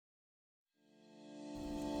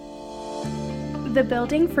The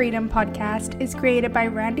Building Freedom podcast is created by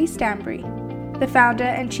Randy Stanbury, the founder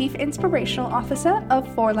and chief inspirational officer of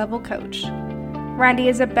 4Level Coach. Randy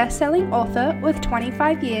is a best-selling author with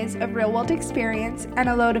 25 years of real-world experience and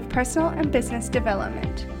a load of personal and business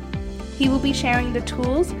development. He will be sharing the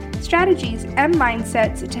tools, strategies, and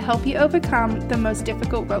mindsets to help you overcome the most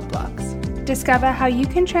difficult roadblocks. Discover how you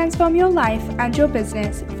can transform your life and your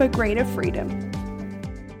business for greater freedom.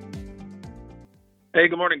 Hey,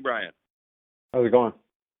 good morning, Brian. How's it going?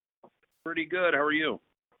 Pretty good. How are you?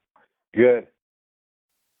 Good.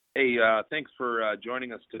 Hey, thanks for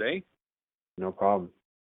joining us today. No problem.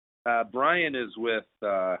 Brian is with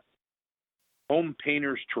Home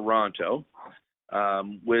Painters Toronto,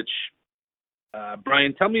 which,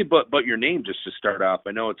 Brian, tell me about your name just to start off.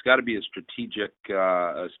 I know it's got to be a strategic,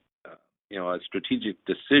 a strategic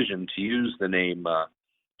decision to use the name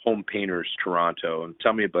Home Painters Toronto, and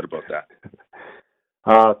tell me a bit about that.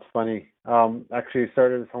 It's funny. Actually, I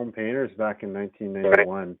started as Home Painters back in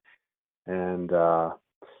 1991, and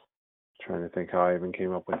trying to think how I even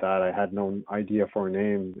came up with that. I had no idea for a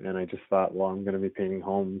name, and I just thought, well, I'm going to be painting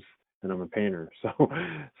homes, and I'm a painter. So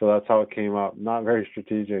that's how it came up. Not very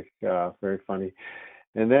strategic, very funny.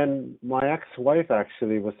 And then my ex-wife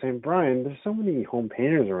actually was saying, Brian, there's so many home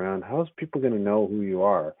painters around. How's people going to know who you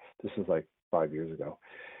are? This is like 5 years ago.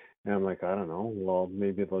 And I'm like, I don't know. Well,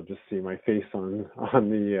 maybe they'll just see my face on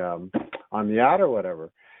the ad or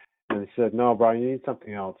whatever. And she said, no, Brian, you need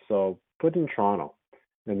something else. So put in Toronto.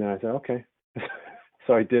 And then I said, okay.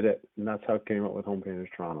 So I did it, and that's how it came up with Home Painters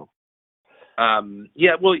Toronto.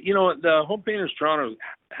 Yeah, well, the Home Painters Toronto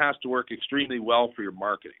has to work extremely well for your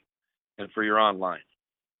marketing and for your online.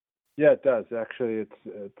 Yeah, it does. Actually,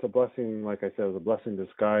 it's a blessing. Like I said, it's a blessing in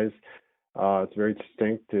disguise. It's very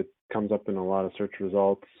distinct. It comes up in a lot of search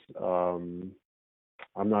results. I'm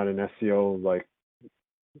not an SEO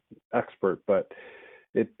expert, but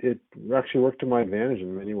it actually worked to my advantage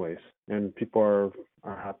in many ways. And people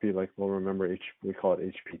are happy. Like, we'll remember we call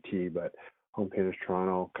it HPT, but Home Painters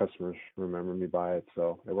Toronto customers remember me by it.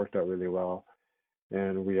 So it worked out really well.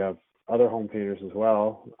 And we have other home painters as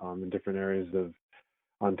well in different areas of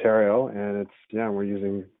Ontario, and we're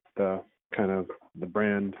using the kind of the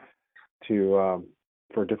brand to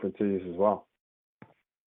for different cities as well.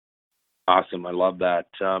 Awesome, I love that.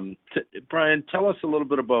 Brian, tell us a little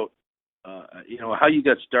bit about how you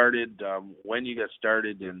got started, when you got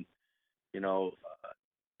started, and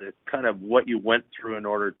kind of what you went through in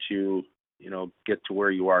order to get to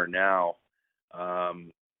where you are now,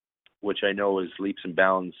 which I know is leaps and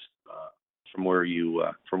bounds from where you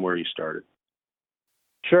started.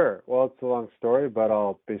 Sure. Well, it's a long story, but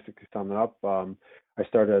I'll basically sum it up. I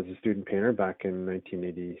started as a student painter back in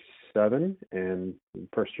 1987 in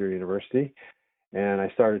first year university, and I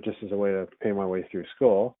started just as a way to pay my way through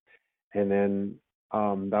school. And then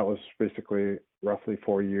that was basically roughly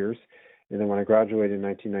 4 years. And then when I graduated in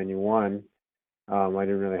 1991, I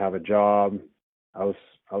didn't really have a job. I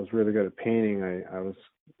was really good at painting. I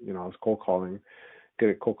was cold calling,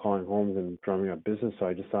 good at cold calling homes and drumming up business. So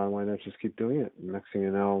I just thought, why not just keep doing it? And next thing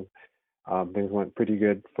you know, things went pretty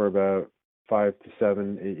good for about 5 to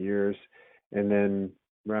 7, 8 years. And then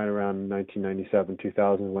right around 1997,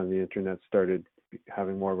 2000, when the internet started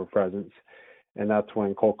having more of a presence. And that's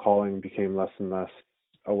when cold calling became less and less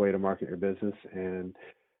a way to market your business. And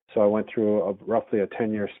so I went through roughly a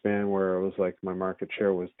 10-year span where it was like my market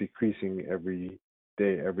share was decreasing every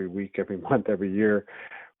day, every week, every month, every year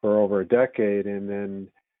for over a decade. And then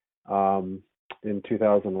in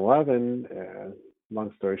 2011,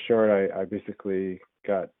 long story short, I basically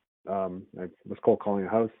got, I was cold calling a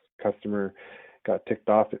house. Customer got ticked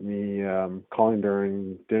off at me calling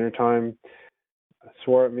during dinner time,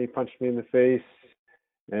 swore at me, punched me in the face.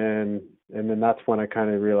 And then that's when I kind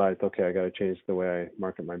of realized, okay, I got to change the way I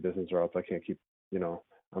market my business, or else I can't keep,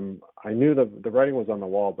 I knew the writing was on the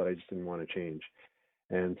wall, but I just didn't want to change.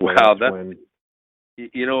 And so that's when,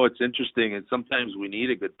 it's interesting, and sometimes we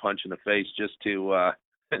need a good punch in the face just to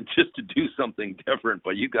do something different,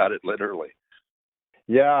 but you got it literally.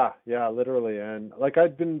 Yeah, literally. And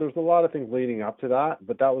there's a lot of things leading up to that,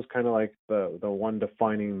 but that was kind of like the one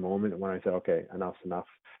defining moment when I said, okay, enough's enough.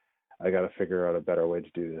 I got to figure out a better way to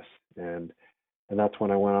do this. And that's when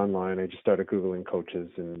I went online. I just started Googling coaches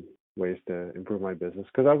and ways to improve my business,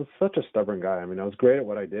 because I was such a stubborn guy. I mean, I was great at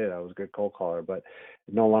what I did. I was a good cold caller, but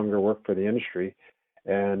it no longer worked for the industry.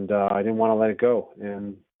 And I didn't want to let it go.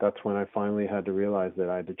 And that's when I finally had to realize that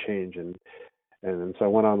I had to change. And so I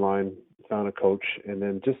went online, found a coach, and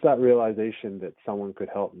then just that realization that someone could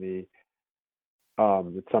help me.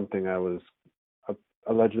 It's something I was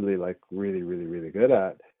allegedly really, really, really good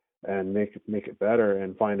at. and make it better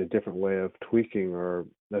and find a different way of tweaking, or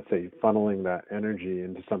let's say funneling that energy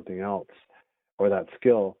into something else, or that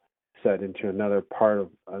skill set into another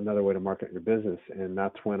way to market your business. And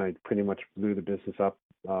that's when I pretty much blew the business up.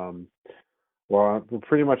 Well, we're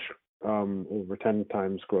pretty much over 10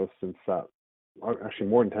 times growth since that. Actually,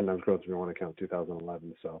 more than 10 times growth if you want to count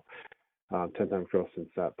 2011. So 10 times growth since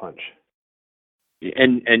that punch.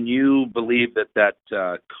 And you believe that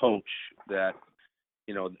coach that,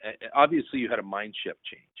 obviously you had a mind shift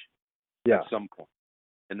change at some point.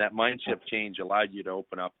 And that mind shift change allowed you to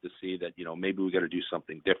open up to see that, maybe we got to do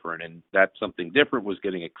something different. And that something different was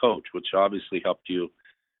getting a coach, which obviously helped you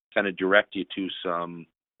kind of direct you to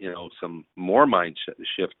some more mind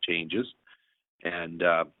shift changes and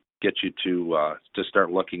get you to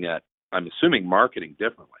start looking at, I'm assuming, marketing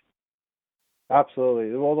differently.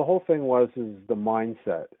 Absolutely. Well, the whole thing is the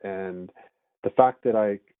mindset, and the fact that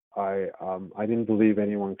I didn't believe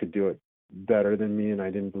anyone could do it better than me, and I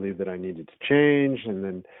didn't believe that I needed to change. And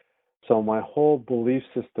then so my whole belief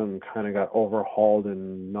system kind of got overhauled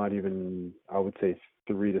in not even, I would say,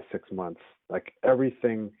 3 to 6 months. Like every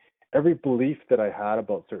belief that I had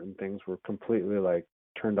about certain things were completely like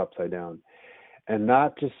turned upside down. And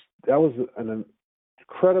that was an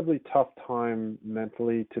incredibly tough time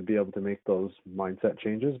mentally to be able to make those mindset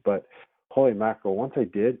changes. But holy mackerel, once I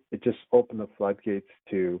did, it just opened the floodgates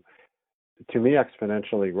to me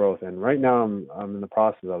exponentially growth. And right now I'm in the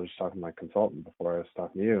process. I was just talking to my consultant before I was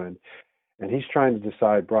talking to you, and he's trying to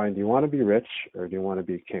decide, Brian, do you want to be rich or do you want to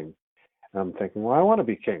be king? And I'm thinking, well, I want to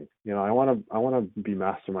be king. I want to be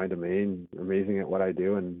master my domain, amazing at what I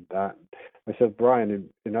do. And that I said, Brian,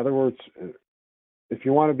 in other words, if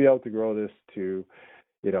you want to be able to grow this to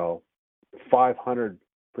 500%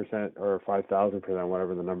 or 5,000%,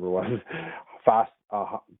 whatever the number was, fast,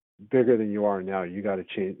 bigger than you are now, you got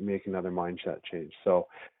to make another mindset change. So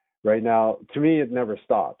right now, to me, it never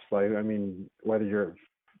stops. Like, I mean, whether you're,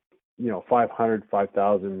 500,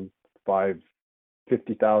 5,000,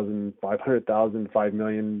 50,000, 500,000, 5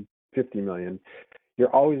 million, 50 million,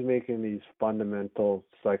 you're always making these fundamental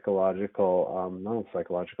psychological, not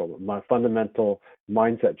psychological, but fundamental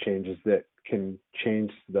mindset changes that can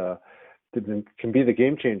change can be the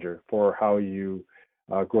game changer for how you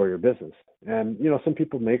grow your business. And some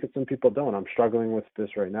people make it, some people don't. I'm struggling with this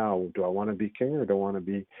right now. Do I want to be king or do I want to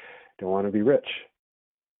be rich?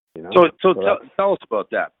 So tell us about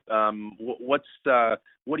that.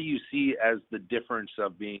 What do you see as the difference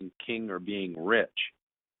of being king or being rich?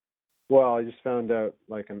 Well, I just found out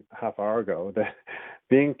like a half hour ago that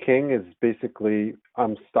being king is basically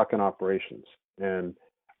I'm stuck in operations, and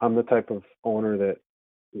I'm the type of owner that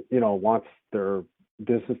wants their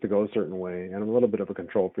business to go a certain way, and I'm a little bit of a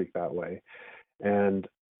control freak that way. And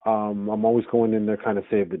I'm always going in there kind of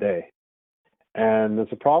save the day. And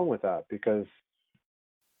there's a problem with that because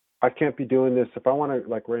I can't be doing this if I want to,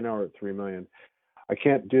 like right now we're at 3 million. I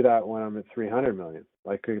can't do that when I'm at 300 million.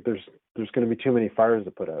 Like there's going to be too many fires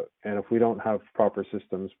to put out. And if we don't have proper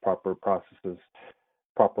systems, proper processes,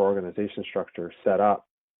 proper organization structure set up,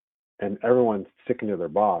 and everyone's sticking to their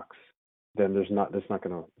box, then it's not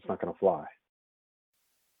going to fly.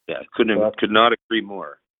 Yeah, could not agree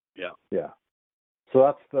more. Yeah. Yeah.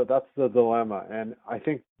 So that's the dilemma, and I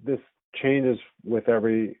think this changes with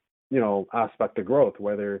every aspect of growth.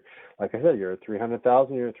 Whether, like I said, you're at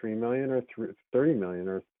 300,000, you're at 3 million, or 30 million,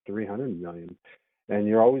 or 300 million, and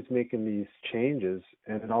you're always making these changes,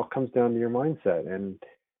 and it all comes down to your mindset. And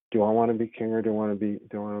do I want to be king or do I want to be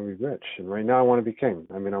rich? And right now I want to be king.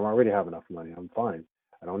 I mean, I already have enough money. I'm fine.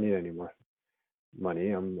 I don't need any more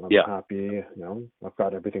money. I'm happy. I've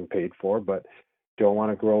got everything paid for. But do I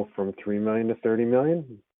want to grow from 3 million to 30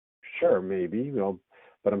 million? Sure, maybe.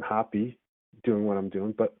 But I'm happy doing what I'm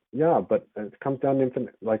doing. But it comes down to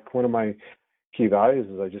infinite. Like one of my key values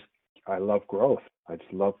is I love growth. I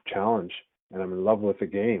just love challenge, and I'm in love with the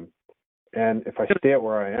game. And if I stay at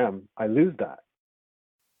where I am, I lose that.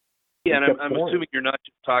 Yeah, and I'm assuming you're not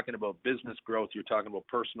just talking about business growth. You're talking about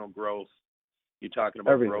personal growth. You're talking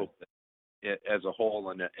about everything. Growth as a whole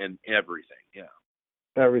and everything. Yeah.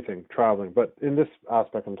 Everything, traveling. But in this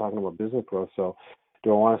aspect, I'm talking about business growth. So do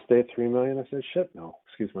I want to stay at 3 million? I said, shit, no.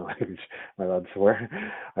 Excuse my language. My allowed to swear.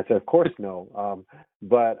 I said, of course, no.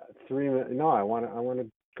 But 3 million, no, I want to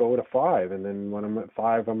go to 5. And then when I'm at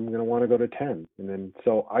 5, I'm going to want to go to 10. And then,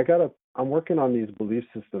 so I'm working on these belief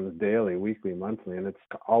systems daily, weekly, monthly, and it's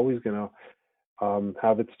always going to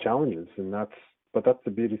have its challenges. And that's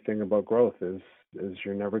the beauty thing about growth is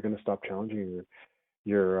you're never going to stop challenging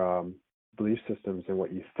your belief systems, and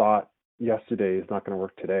what you thought yesterday is not going to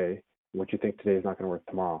work today. What you think today is not going to work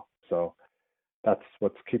tomorrow. So that's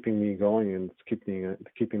what's keeping me going, and it's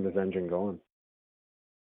keeping this engine going.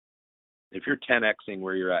 If you're 10xing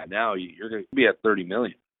where you're at now, you're going to be at 30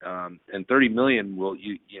 million. And 30 million will,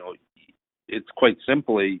 it's quite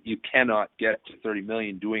simply, you cannot get to 30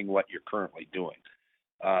 million doing what you're currently doing.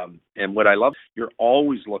 And what I love, you're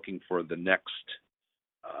always looking for the next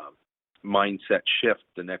mindset shift,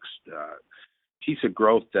 the next piece of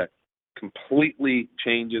growth that completely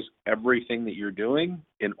changes everything that you're doing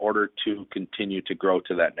in order to continue to grow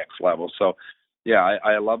to that next level. So, yeah,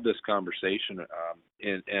 I love this conversation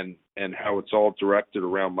and how it's all directed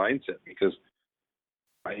around mindset, because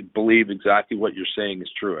I believe exactly what you're saying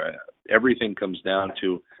is true. Everything comes down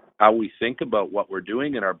to how we think about what we're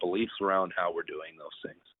doing and our beliefs around how we're doing those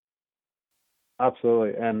things.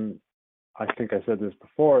 Absolutely. And I think I said this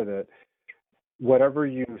before, that whatever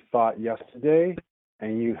you thought yesterday,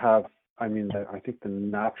 and you have, I think the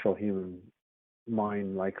natural human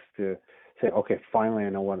mind likes to say, okay, finally I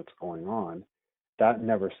know what's going on. That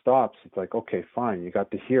never stops. It's like, okay, fine, you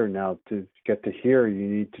got to hear. Now to get to hear, you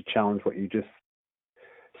need to challenge what you just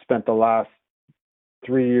spent the last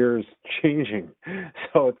 3 years changing.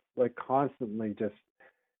 So it's like constantly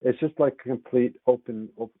it's just like complete opening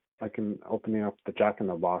up the Jack in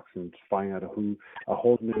the Box and finding out a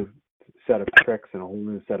whole new set of tricks and a whole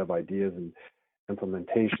new set of ideas and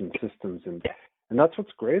implementation systems, and that's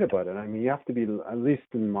what's great about it. I mean, you have to be, at least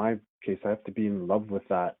in my case, I have to be in love with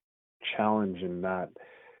that challenge and that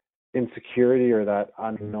insecurity or that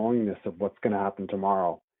unknowingness of what's going to happen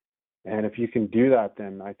tomorrow. And if you can do that,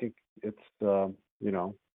 then I think it's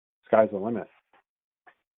sky's the limit.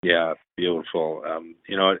 Yeah, beautiful.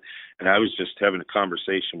 And I was just having a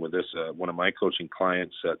conversation with one of my coaching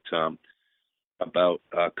clients about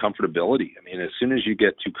comfortability. I mean, as soon as you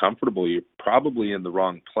get too comfortable, you're probably in the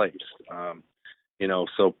wrong place.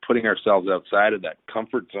 So putting ourselves outside of that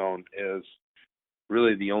comfort zone is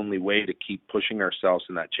really the only way to keep pushing ourselves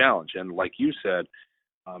in that challenge. And like you said,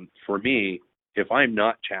 for me, if I'm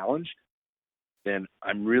not challenged, then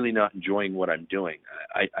I'm really not enjoying what I'm doing.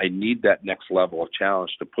 I need that next level of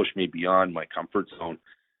challenge to push me beyond my comfort zone,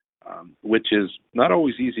 which is not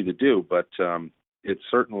always easy to do, but it's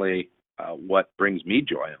certainly what brings me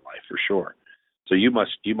joy in life, for sure. So you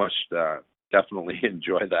must definitely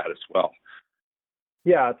enjoy that as well.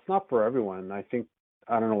 Yeah, it's not for everyone. I think,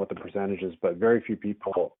 I don't know what the percentage is, but very few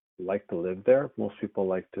people like to live there. Most people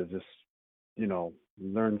like to just,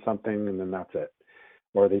 learn something and then that's it.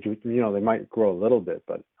 Or they do, they might grow a little bit,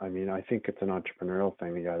 but I mean, I think it's an entrepreneurial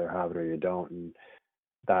thing. You either have it or you don't. And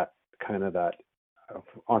that kind of that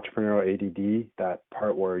entrepreneurial ADD, that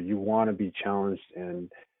part where you want to be challenged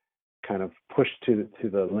and kind of pushed to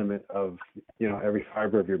the limit of, every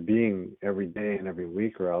fiber of your being every day and every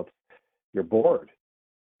week, or else you're bored,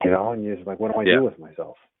 and you're just like, what do I do with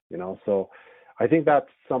myself? So I think that's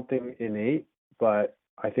something innate, but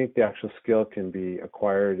I think the actual skill can be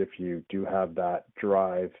acquired if you do have that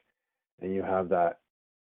drive and you have that,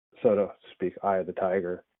 so to speak, eye of the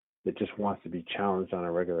tiger that just wants to be challenged on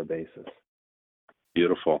a regular basis.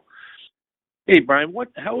 Beautiful. Hey, Brian,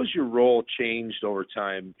 how has your role changed over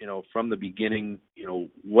time, from the beginning,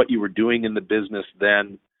 what you were doing in the business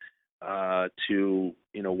then to,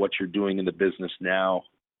 what you're doing in the business now?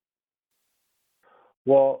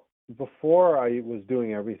 Well, before I was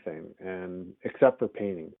doing everything, and except for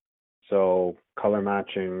painting. So color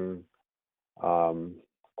matching,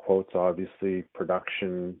 quotes, obviously,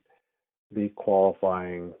 production, lead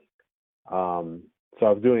qualifying. So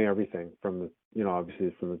I was doing everything from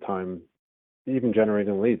obviously from the time, even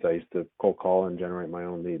generating leads. I used to cold call and generate my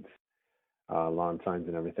own leads, lawn signs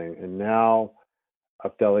and everything. And now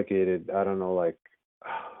I've delegated, I don't know,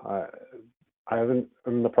 I'm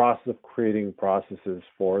in the process of creating processes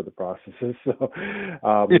for the processes. So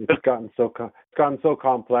it's gotten so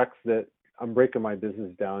complex that I'm breaking my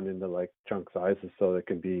business down into chunk sizes so that it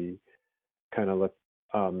can be kind of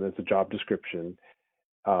as a job description,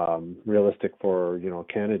 realistic for a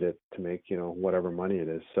candidate to make whatever money it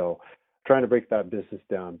is. So trying to break that business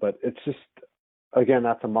down, but it's just, again,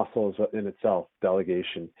 that's a muscle in itself,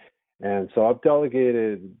 delegation. And so I've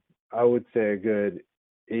delegated, I would say, a good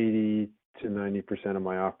 80 to 90% of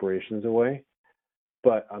my operations away,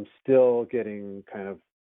 but I'm still getting kind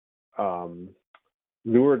of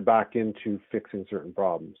lured back into fixing certain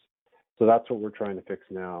problems. So that's what we're trying to fix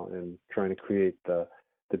now, and trying to create the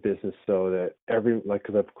business so that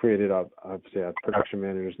because I've created, obviously I have production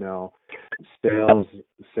managers now, sales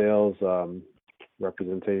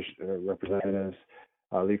representatives,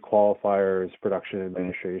 lead qualifiers, production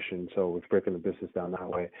administration. So we're breaking the business down that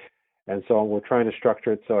way. And so we're trying to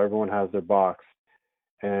structure it so everyone has their box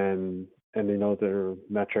and they know their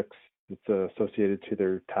metrics, it's associated to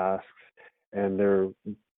their tasks and their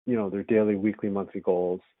daily, weekly, monthly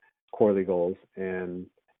goals, quarterly goals, and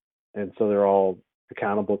so they're all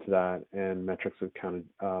accountable to that, and metrics are counted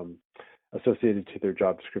associated to their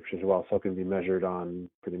job description as well. So it can be measured on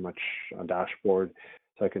pretty much a dashboard.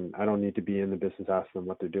 So I don't need to be in the business asking them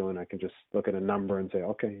what they're doing. I can just look at a number and say,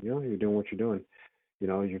 okay, you're doing what you're doing.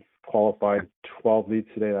 You've qualified 12 leads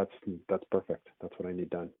today. That's perfect. That's what I need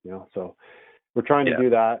done. So we're trying to do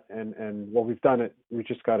that, and what we've done it. We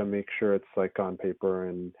just got to make sure it's like on paper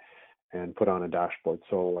and put on a dashboard,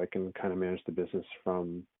 so I can kind of manage the business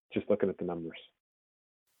from just looking at the numbers.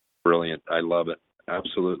 Brilliant. I love it.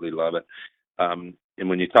 Absolutely love it. And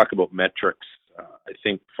when you talk about metrics, I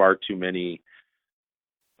think far too many,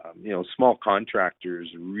 small contractors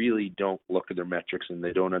really don't look at their metrics, and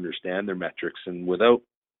they don't understand their metrics. And without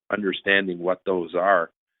understanding what those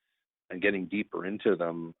are and getting deeper into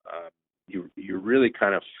them, you're really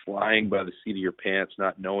kind of flying by the seat of your pants,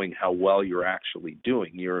 not knowing how well you're actually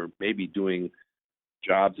doing. You're maybe doing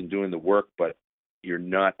jobs and doing the work, but you're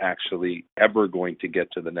not actually ever going to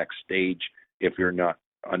get to the next stage if you're not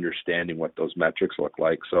understanding what those metrics look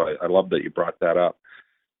like. So I love that you brought that up.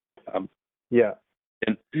 And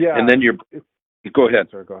then go ahead.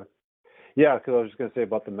 Sorry, go ahead. Yeah, because I was just going to say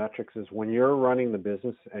about the metrics is when you're running the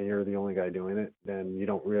business and you're the only guy doing it, then you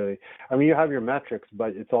don't really, you have your metrics,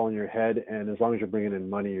 but it's all in your head. And as long as you're bringing in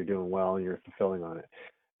money, you're doing well and you're fulfilling on it.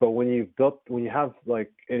 But when you have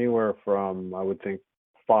like anywhere from, I would think,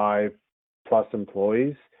 5+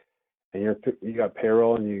 employees, and you got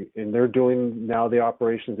payroll and they're doing now the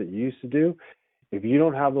operations that you used to do, if you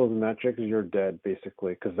don't have those metrics, you're dead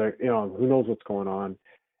basically, because they're, who knows what's going on.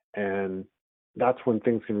 And that's when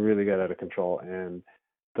things can really get out of control. And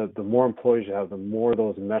the more employees you have, the more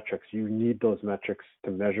those metrics. You need those metrics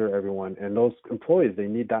to measure everyone. And those employees, they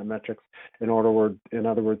need that metrics in other words, to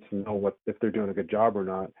know if they're doing a good job or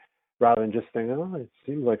not, rather than just saying, oh, it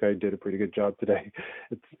seems like I did a pretty good job today.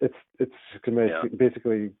 It's going to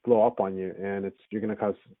basically blow up on you, and you're going to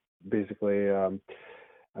cause basically.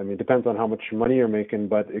 It depends on how much money you're making,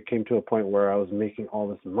 but it came to a point where I was making all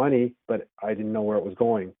this money, but I didn't know where it was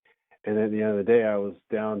going. And at the end of the day, I was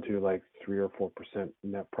down to like 3 or 4%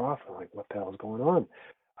 net profit. I'm like, what the hell is going on?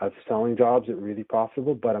 I was selling jobs at really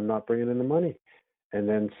profitable, but I'm not bringing in the money. And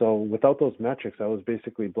then so without those metrics, I was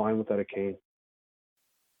basically blind without a cane.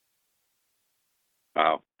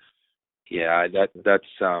 Wow. Yeah, that's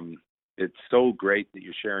it's so great that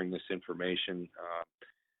you're sharing this information.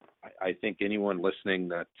 I think anyone listening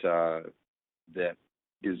that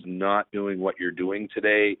is not doing what you're doing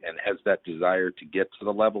today and has that desire to get to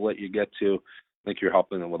the level that you get to, I think you're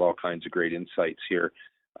helping them with all kinds of great insights here.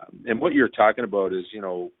 And what you're talking about is,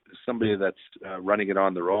 somebody that's running it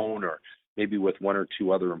on their own, or maybe with 1 or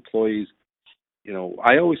 2 other employees.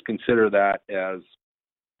 I always consider that as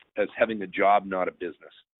having a job, not a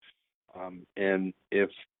business. And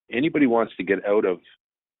if anybody wants to get out of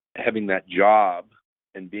having that job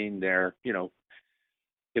and being there,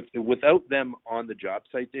 if without them on the job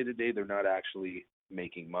site day to day, they're not actually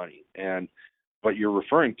making money. And what you're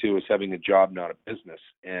referring to is having a job, not a business.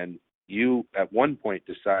 And you at one point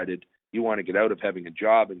decided you want to get out of having a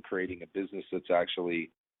job and creating a business that's actually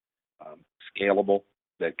scalable,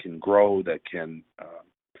 that can grow, that can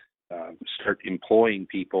start employing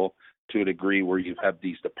people to a degree where you have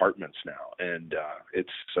these departments now. And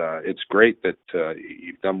it's great that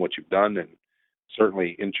you've done what you've done, and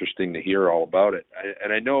certainly interesting to hear all about it.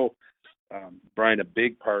 I know, Brian, a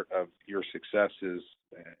big part of your success is,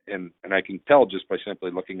 and I can tell just by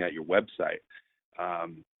simply looking at your website,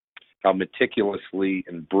 how meticulously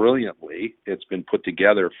and brilliantly it's been put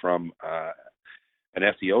together from an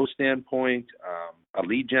SEO standpoint, a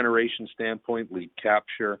lead generation standpoint, lead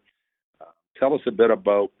capture. Tell us a bit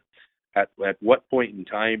about at what point in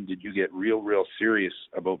time did you get real serious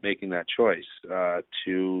about making that choice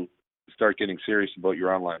to start getting serious about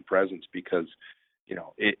your online presence, because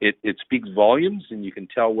it speaks volumes, and you can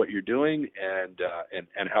tell what you're doing and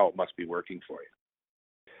how it must be working for you.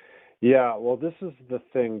 Yeah, well, this is the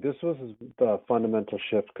thing. This was the fundamental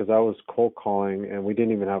shift, because I was cold calling, and we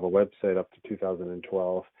didn't even have a website up to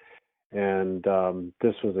 2012, and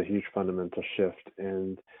this was a huge fundamental shift.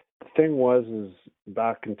 And the thing is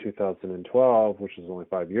back in 2012, which is only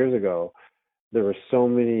 5 years ago, there were so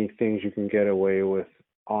many things you can get away with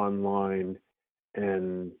online,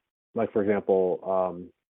 and like, for example,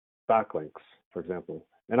 backlinks, for example.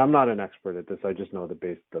 And I'm not an expert at this. I just know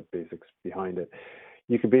the basics behind it.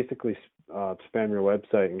 You can basically spam your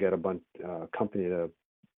website and get a bunch company to,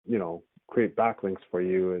 create backlinks for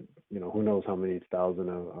you at, who knows how many thousand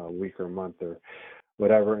a week or a month or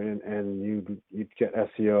whatever, and you'd get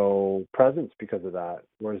SEO presence because of that.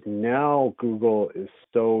 Whereas now Google is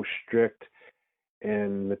so strict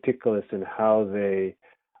and meticulous in how they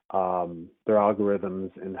their algorithms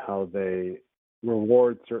and how they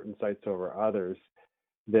reward certain sites over others,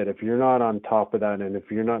 that if you're not on top of that and if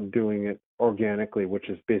you're not doing it organically, which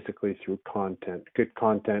is basically through content, good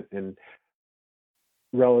content and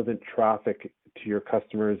relevant traffic to your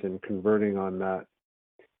customers and converting on that,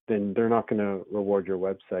 then they're not going to reward your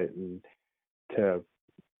website. And to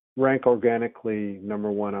rank organically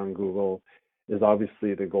number one on Google is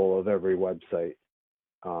obviously the goal of every website,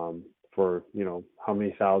 for how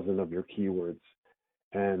many thousand of your keywords.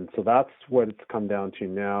 And so that's what it's come down to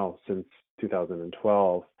now since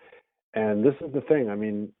 2012. And this is the thing. I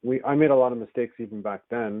mean, I made a lot of mistakes even back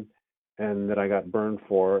then, and that I got burned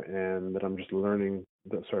for, and that I'm just learning.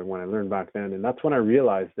 When I learned back then, and that's when I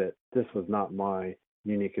realized that this was not my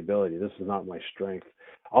unique ability. This was not my strength.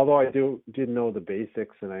 Although I did know the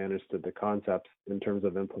basics and I understood the concepts in terms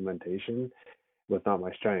of implementation, was not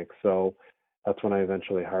my strength. So that's when I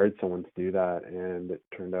eventually hired someone to do that, and it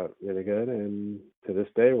turned out really good. And to this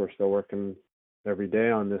day, we're still working every day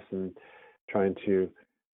on this and trying to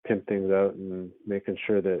pimp things out and making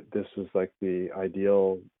sure that this was like the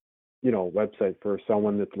ideal, website for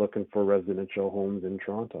someone that's looking for residential homes in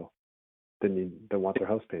Toronto that want their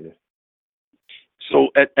house painted. So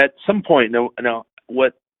at some point now,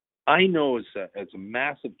 what I know is a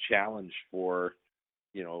massive challenge for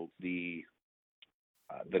the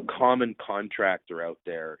common contractor out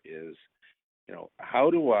there is, how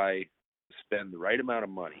do I spend the right amount of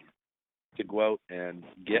money to go out and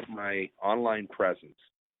get my online presence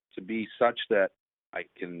to be such that I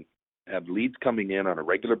can have leads coming in on a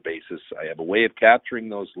regular basis. I have a way of capturing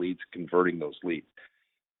those leads, converting those leads.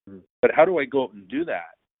 But how do I go out and do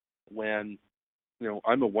that when,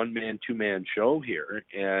 I'm a one-man, two-man show here,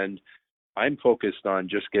 and I'm focused on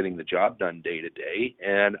just getting the job done day to day,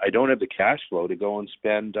 and I don't have the cash flow to go and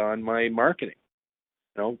spend on my marketing.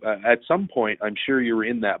 At some point, I'm sure you were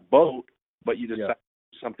in that boat, but you decided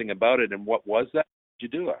something about it. And what was that?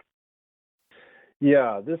 Did you do it?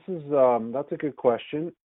 Yeah, that's a good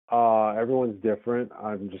question. Everyone's different.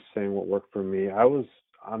 I'm just saying what worked for me.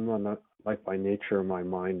 I'm on like by nature of my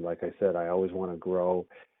mind, like I said, I always want to grow.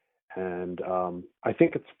 And I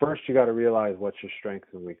think it's first you got to realize what's your strengths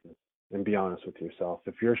and weakness and be honest with yourself.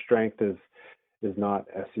 If your strength is not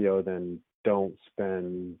SEO, then don't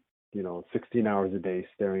spend 16 hours a day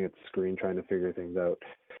staring at the screen trying to figure things out.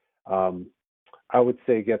 I would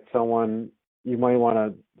say get someone. You might want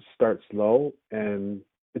to start slow, and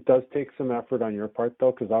it does take some effort on your part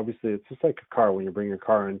though, because obviously it's just like a car. When you bring your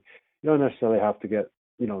car in, you don't necessarily have to get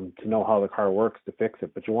to know how the car works to fix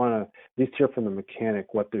it, but you want to at least hear from the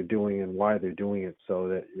mechanic what they're doing and why they're doing it, so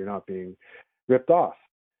that you're not being ripped off.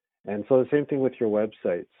 And so the same thing with your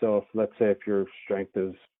website. So let's say if your strength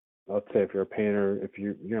is, let's say if you're a painter, if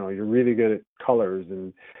you're really good at colors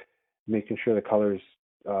and making sure the colors,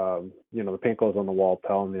 the paint goes on the wall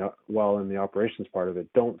well in the operations part of it.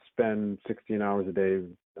 Don't spend 16 hours a day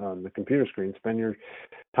on the computer screen. Spend your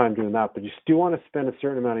time doing that, but you still want to spend a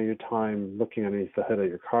certain amount of your time looking underneath the hood of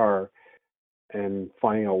your car and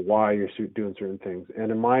finding out why you're doing certain things.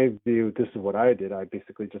 And in my view, this is what I did. I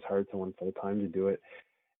basically just hired someone full time to do it,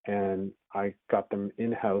 and I got them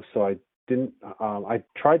in-house. So I didn't. I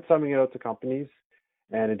tried subbing it out to companies,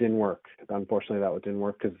 and it didn't work. Unfortunately, that didn't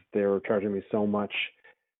work because they were charging me so much,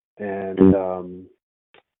 and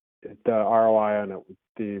the ROI on it,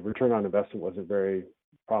 the return on investment, wasn't very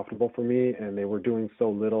profitable for me, and they were doing so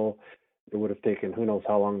little. It would have taken who knows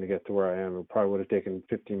how long to get to where I am. It probably would have taken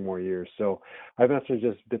 15 more years. So I eventually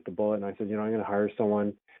just bit the bullet, and I said, I'm going to hire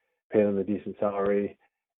someone, pay them a decent salary,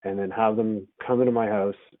 and then have them come into my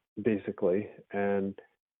house basically and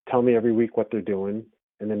tell me every week what they're doing,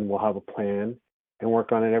 and then we'll have a plan and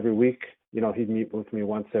work on it every week. He'd meet with me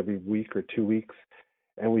once every week or 2 weeks,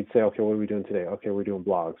 and we'd say, okay, what are we doing today? Okay, we're doing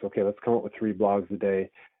blogs. Okay, let's come up with 3 blogs a day.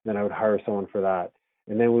 Then I would hire someone for that,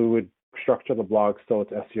 and then we would structure the blog so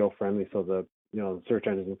it's SEO friendly, so the the search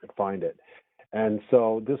engines could find it. And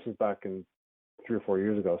so this was back in 3 or 4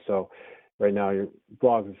 years ago. So right now your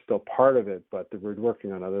blog is still part of it, but we're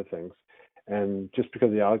working on other things. And just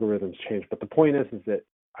because the algorithms change, but the point is that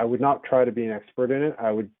I would not try to be an expert in it.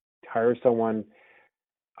 I would hire someone.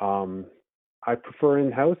 I prefer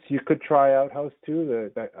in-house. You could try out-house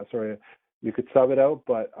too. You could sub it out,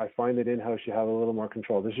 but I find that in-house you have a little more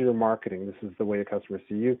control. This is your marketing. This is the way the customers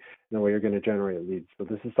see you and the way you're going to generate leads. So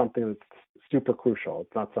this is something that's super crucial.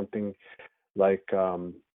 It's not something like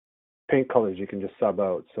paint colors you can just sub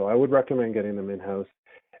out. So I would recommend getting them in-house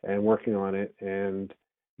and working on it and,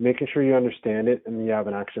 making sure you understand it and you have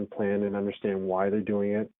an action plan and understand why they're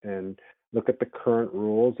doing it, and look at the current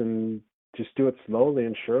rules and just do it slowly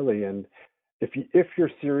and surely. And if you're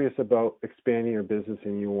serious about expanding your business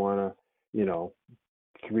and you want to,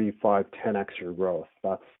 3, 5, 10x your growth,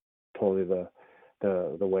 that's totally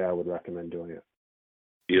the way I would recommend doing it.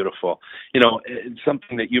 Beautiful. It's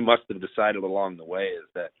something that you must have decided along the way is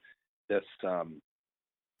that this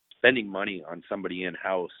spending money on somebody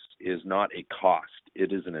in-house is not a cost.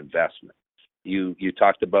 It is an investment. You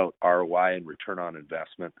talked about ROI and return on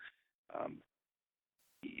investment. I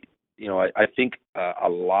think a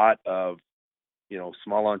lot of,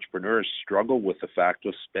 small entrepreneurs struggle with the fact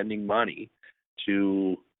of spending money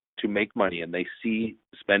to make money, and they see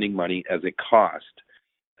spending money as a cost.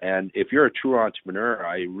 And if you're a true entrepreneur,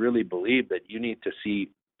 I really believe that you need to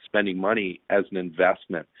see spending money as an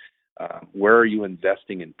investment. Where are you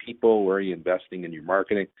investing in people? Where are you investing in your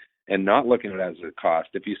marketing? And not looking at it as a cost.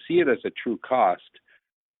 If you see it as a true cost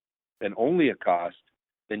and only a cost,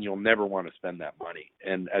 then you'll never want to spend that money.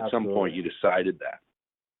 And at Absolutely. some point, you decided that.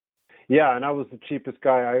 Yeah, and I was the cheapest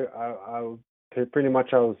guy. I was pretty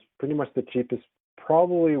much the cheapest,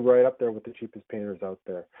 probably right up there with the cheapest painters out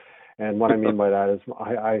there. And what I mean by that is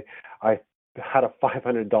I had a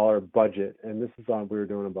 $500 budget, and this is we were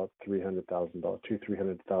doing about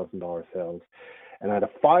 $300,000 sales, and I had a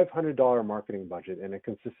 $500 marketing budget, and it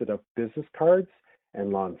consisted of business cards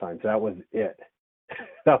and lawn signs. That was it.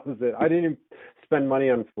 That was it. I didn't even spend money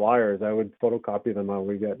on flyers. I would photocopy them. I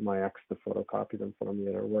would get my ex to photocopy them for me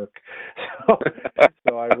at her work.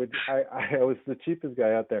 So I was the cheapest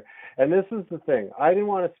guy out there. And this is the thing. I didn't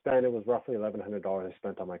want to spend, it was roughly $1,100 I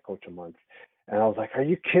spent on my coach a month. And I was like, are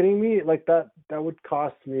you kidding me? Like that would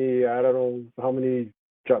cost me, I don't know how many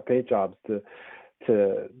paint jobs to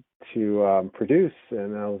produce.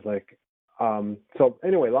 And I was like, so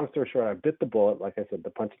anyway, long story short, I bit the bullet. Like I said, the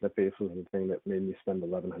punch in the face was the thing that made me spend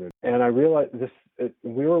 $1,100. And I realized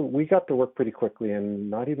we got to work pretty quickly, and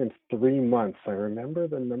not even 3 months. I remember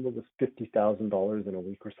the number was $50,000 in a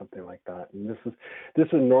week or something like that. And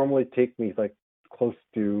this would normally take me like close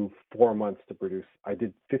to 4 months to produce. I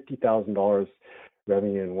did $50,000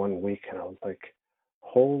 revenue in 1 week, and I was like,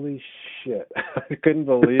 holy shit. I couldn't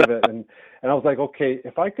believe it. And I was like, okay,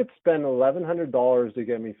 if I could spend $1,100 to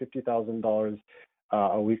get me $50,000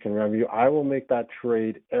 a week in revenue, I will make that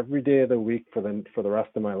trade every day of the week for the rest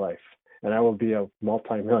of my life, and I will be a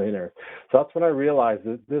multimillionaire. So that's when I realized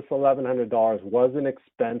that this $1,100 was an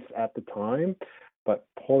expense at the time, but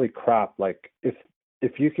holy crap, like if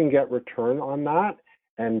you can get return on that,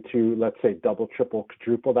 and to, let's say, double, triple,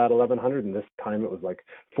 quadruple that 1,100, and this time it was like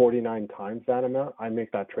 49 times that amount, I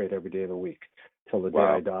make that trade every day of the week till the day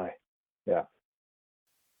I die. Yeah.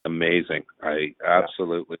 Amazing. I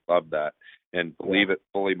absolutely love that, and believe it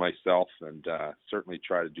fully myself, and certainly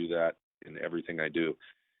try to do that in everything I do.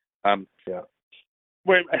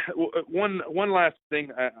 Wait, one last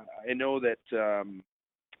thing. I know that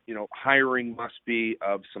hiring must be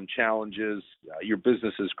of some challenges. Your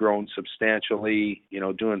business has grown substantially.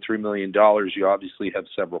 Doing $3 million, you obviously have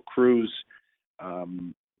several crews.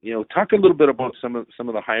 Talk a little bit about some of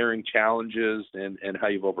the hiring challenges and how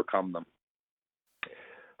you've overcome them.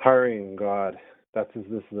 Hiring, God, this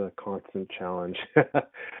is a constant challenge.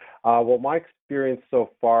 Well, my experience so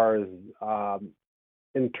far is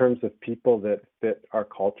in terms of people that fit our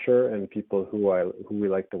culture and people who we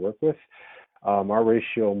like to work with. Our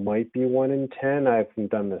ratio might be 1 in 10. I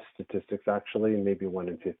haven't done the statistics actually, maybe 1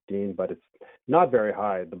 in 15, but it's not very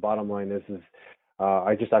high. The bottom line is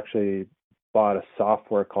I just actually bought a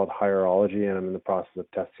software called Hireology, and I'm in the process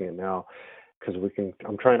of testing it now because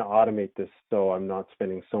I'm trying to automate this so I'm not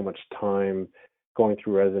spending so much time going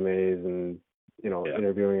through resumes and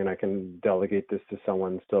interviewing, and I can delegate this to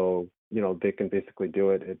someone so they can basically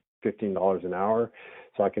do it at $15 an hour.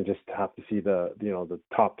 So I can just have to see the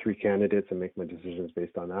top 3 candidates and make my decisions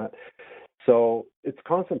based on that. So it's a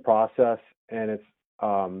constant process, and it's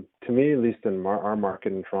to me, at least in our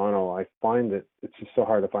market in Toronto, I find that it's just so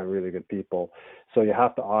hard to find really good people. So you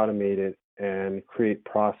have to automate it and create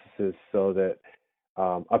processes so that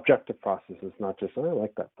objective processes, not just, I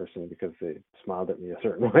like that person because they smiled at me a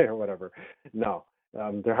certain way or whatever. No,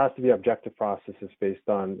 there has to be objective processes based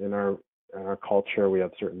on, in our culture, we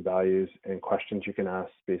have certain values and questions you can ask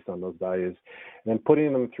based on those values, and then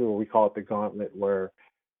putting them through, we call it the gauntlet, where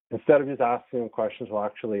instead of just asking them questions, we'll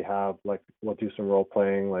actually have, we'll do some role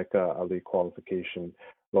playing, like a lead qualification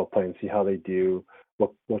role play, and see how they do.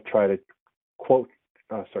 We'll try to coach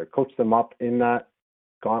them up in that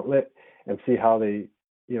gauntlet and see how they,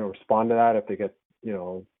 respond to that. If they get,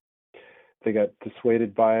 they get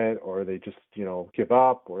dissuaded by it, or they just, give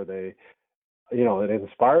up, or they it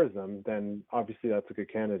inspires them, then obviously that's a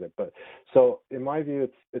good candidate. But so in my view,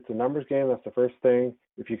 it's a numbers game. That's the first thing.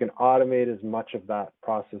 If you can automate as much of that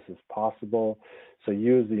process as possible, so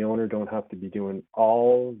you as the owner don't have to be doing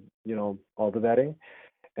all the vetting,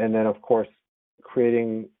 and then of course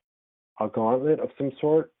creating a gauntlet of some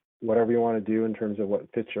sort, whatever you want to do in terms of what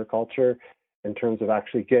fits your culture, in terms of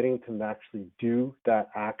actually getting to actually do that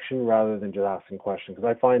action rather than just asking questions.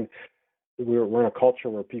 Because I find we're in a culture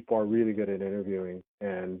where people are really good at interviewing,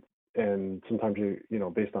 and sometimes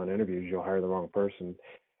based on interviews you'll hire the wrong person,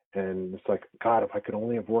 and it's like, God, if I could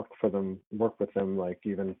only have worked with them like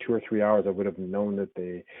even 2 or 3 hours, I would have known that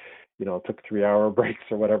they took 3-hour breaks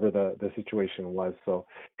or whatever the situation was. So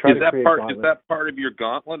is that part of your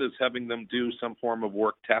gauntlet, is having them do some form of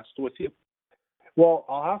work test with you? Well,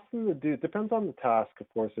 I'll ask them to do, it depends on the task, of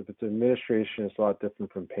course. If it's administration, it's a lot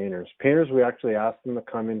different from painters. Painters, we actually ask them to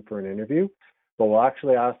come in for an interview, but we'll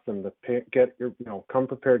actually ask them to come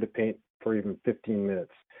prepared to paint for even 15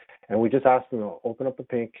 minutes. And we just ask them to open up a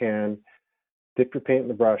paint can, dip your paint in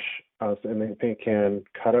the brush, in the paint can,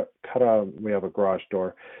 we have a garage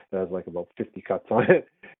door that has like about 50 cuts on it.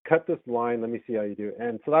 Cut this line, let me see how you do.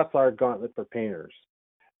 And so that's our gauntlet for painters.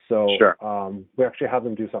 So sure. We actually have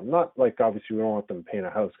them do something. Not like, obviously we don't want them to paint a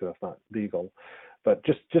house because that's not legal, but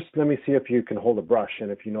just let me see if you can hold a brush,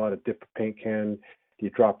 and if you know how to dip a paint can, do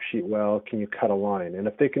you drop sheet well, can you cut a line? And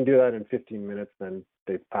if they can do that in 15 minutes, then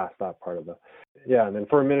they've passed that part of and then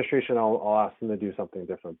for administration, I'll ask them to do something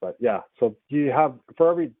different. But yeah, so you have, for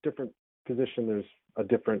every different position, there's a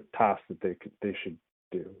different task that they should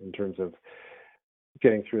do in terms of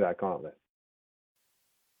getting through that gauntlet.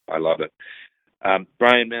 I love it.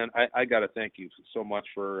 Brian, man, I got to thank you so much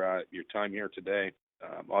for your time here today,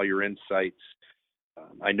 all your insights.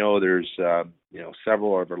 I know there's,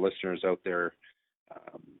 several of our listeners out there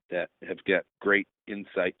that have got great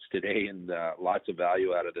insights today and lots of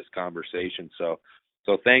value out of this conversation. So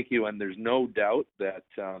thank you. And there's no doubt that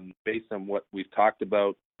based on what we've talked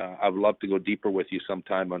about, I would love to go deeper with you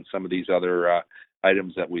sometime on some of these other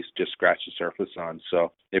items that we just scratched the surface on.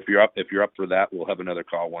 So if you're up for that, we'll have another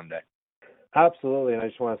call one day. Absolutely. And I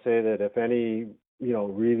just want to say that if any,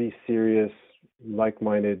 really serious,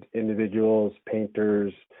 like-minded individuals,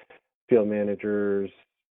 painters, field managers,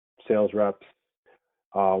 sales reps,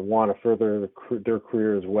 want to further their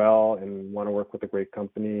career as well and want to work with a great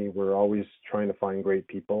company, we're always trying to find great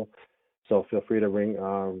people. So feel free to ring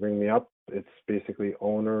me up. It's basically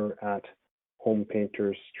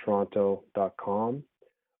owner@homepainterstoronto.com.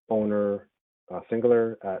 Owner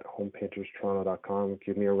singular at homepainterstoronto.com.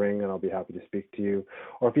 Give me a ring and I'll be happy to speak to you.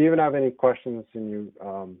 Or if you even have any questions, and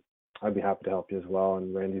I'd be happy to help you as well.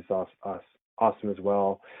 And Randy's awesome as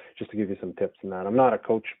well, just to give you some tips on that. I'm not a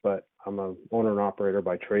coach, but I'm an owner and operator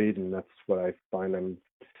by trade, and that's what I find I'm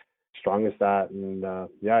strongest at. And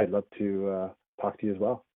I'd love to talk to you as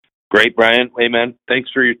well. Great, Brian. Hey, man, thanks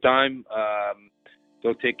for your time.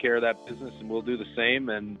 Go take care of that business, and we'll do the same.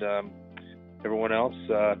 And everyone else,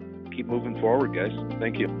 keep moving forward, guys.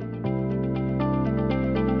 Thank you.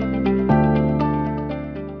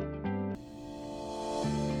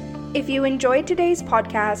 If you enjoyed today's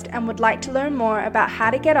podcast and would like to learn more about how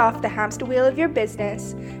to get off the hamster wheel of your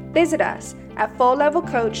business, visit us at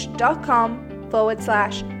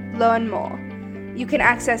 4levelcoach.com/learn more. You can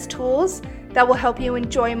access tools that will help you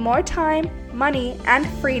enjoy more time, money, and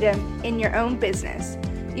freedom in your own business.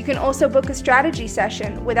 You can also book a strategy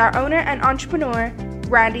session with our owner and entrepreneur,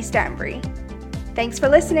 Randy Stanbury. Thanks for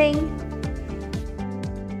listening.